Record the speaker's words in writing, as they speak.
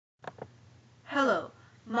Hello,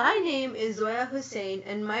 my name is Zoya Hussein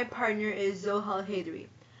and my partner is Zohal Haidari.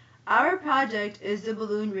 Our project is the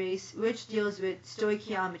balloon race, which deals with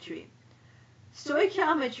stoichiometry.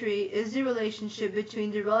 Stoichiometry is the relationship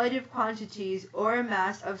between the relative quantities or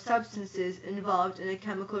mass of substances involved in a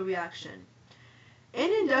chemical reaction. In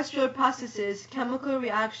industrial processes, chemical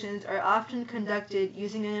reactions are often conducted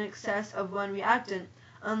using an excess of one reactant,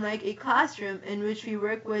 unlike a classroom in which we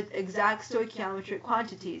work with exact stoichiometric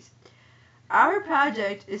quantities. Our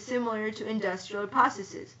project is similar to industrial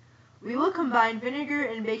processes. We will combine vinegar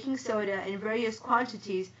and baking soda in various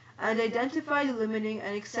quantities and identify the limiting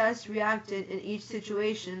and excess reactant in each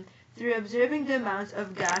situation through observing the amounts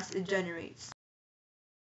of gas it generates.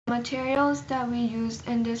 Materials that we used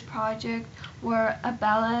in this project were a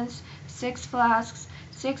balance, 6 flasks,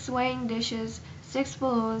 6 weighing dishes, 6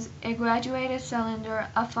 balloons, a graduated cylinder,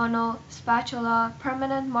 a funnel, spatula,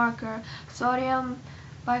 permanent marker, sodium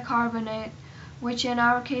bicarbonate, which in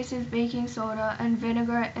our case is baking soda, and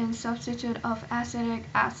vinegar in substitute of acetic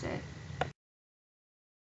acid.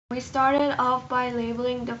 We started off by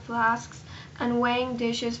labeling the flasks and weighing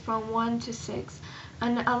dishes from 1 to 6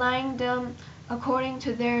 and aligning them according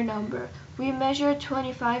to their number. We measured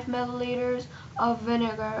 25 milliliters of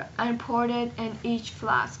vinegar and poured it in each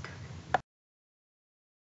flask.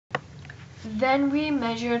 Then we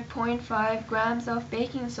measured 0.5 grams of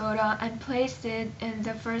baking soda and placed it in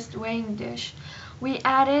the first weighing dish. We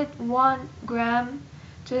added 1 gram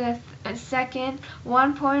to the second,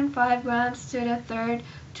 1.5 grams to the third,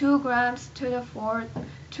 2 grams to the fourth,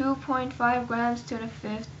 2.5 grams to the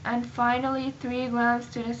fifth, and finally 3 grams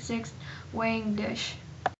to the sixth weighing dish.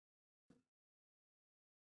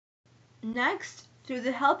 Next, through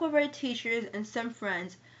the help of our teachers and some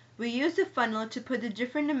friends, we used a funnel to put the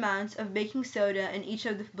different amounts of baking soda in each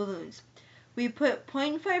of the balloons. We put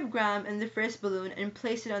 0.5 gram in the first balloon and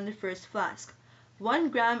placed it on the first flask, 1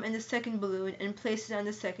 gram in the second balloon and placed it on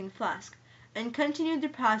the second flask, and continued the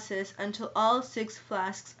process until all 6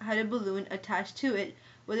 flasks had a balloon attached to it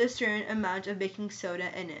with a certain amount of baking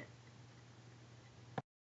soda in it.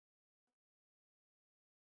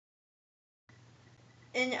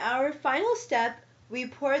 In our final step, we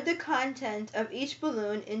poured the content of each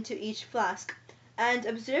balloon into each flask and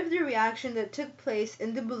observed the reaction that took place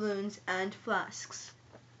in the balloons and flasks.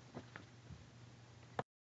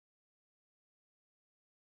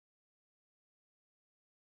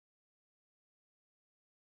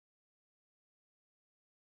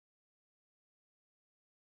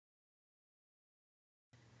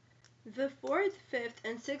 The fourth, fifth,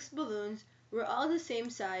 and sixth balloons were all the same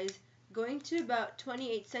size, going to about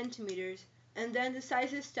 28 centimeters, and then the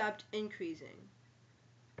sizes stopped increasing.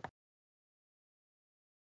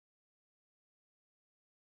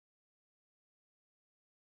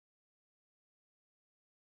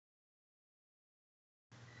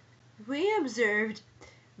 We observed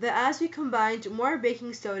that as we combined more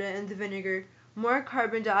baking soda and the vinegar, more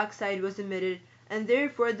carbon dioxide was emitted, and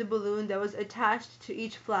therefore the balloon that was attached to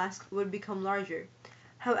each flask would become larger.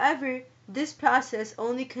 However, this process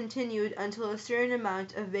only continued until a certain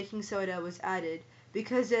amount of baking soda was added,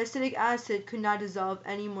 because the acetic acid could not dissolve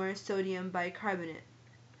any more sodium bicarbonate.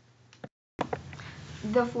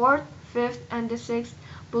 The fourth, fifth, and the sixth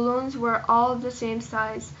balloons were all the same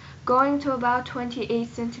size, going to about 28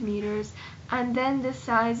 centimeters, and then the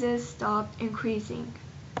sizes stopped increasing.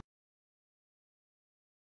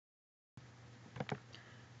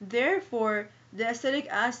 Therefore, the acetic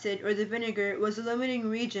acid or the vinegar was the limiting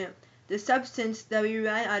reagent, the substance that we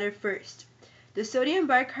ran out of first. The sodium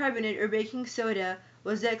bicarbonate or baking soda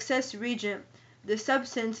was the excess reagent, the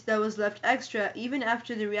substance that was left extra even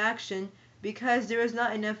after the reaction because there was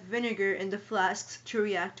not enough vinegar in the flasks to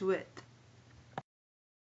react with.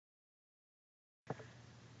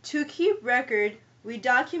 To keep record, we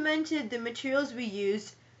documented the materials we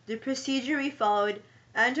used, the procedure we followed,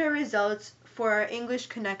 and our results for our English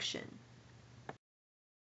connection.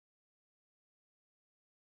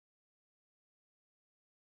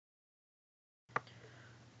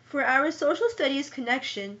 For our social studies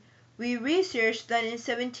connection, we researched that in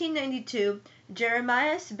 1792,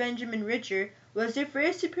 Jeremias Benjamin Richter was the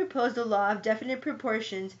first to propose the law of definite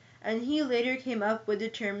proportions, and he later came up with the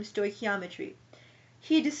term stoichiometry.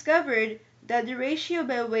 He discovered that the ratio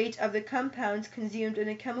by weight of the compounds consumed in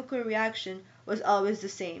a chemical reaction was always the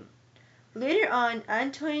same. Later on,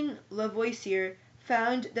 Antoine Lavoisier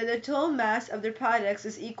found that the total mass of the products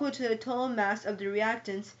is equal to the total mass of the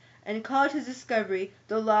reactants and called his discovery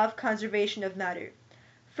the law of conservation of matter.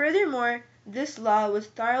 Furthermore, this law was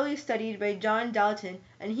thoroughly studied by John Dalton,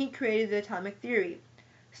 and he created the atomic theory.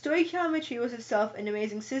 Stoichiometry was itself an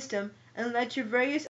amazing system and led to various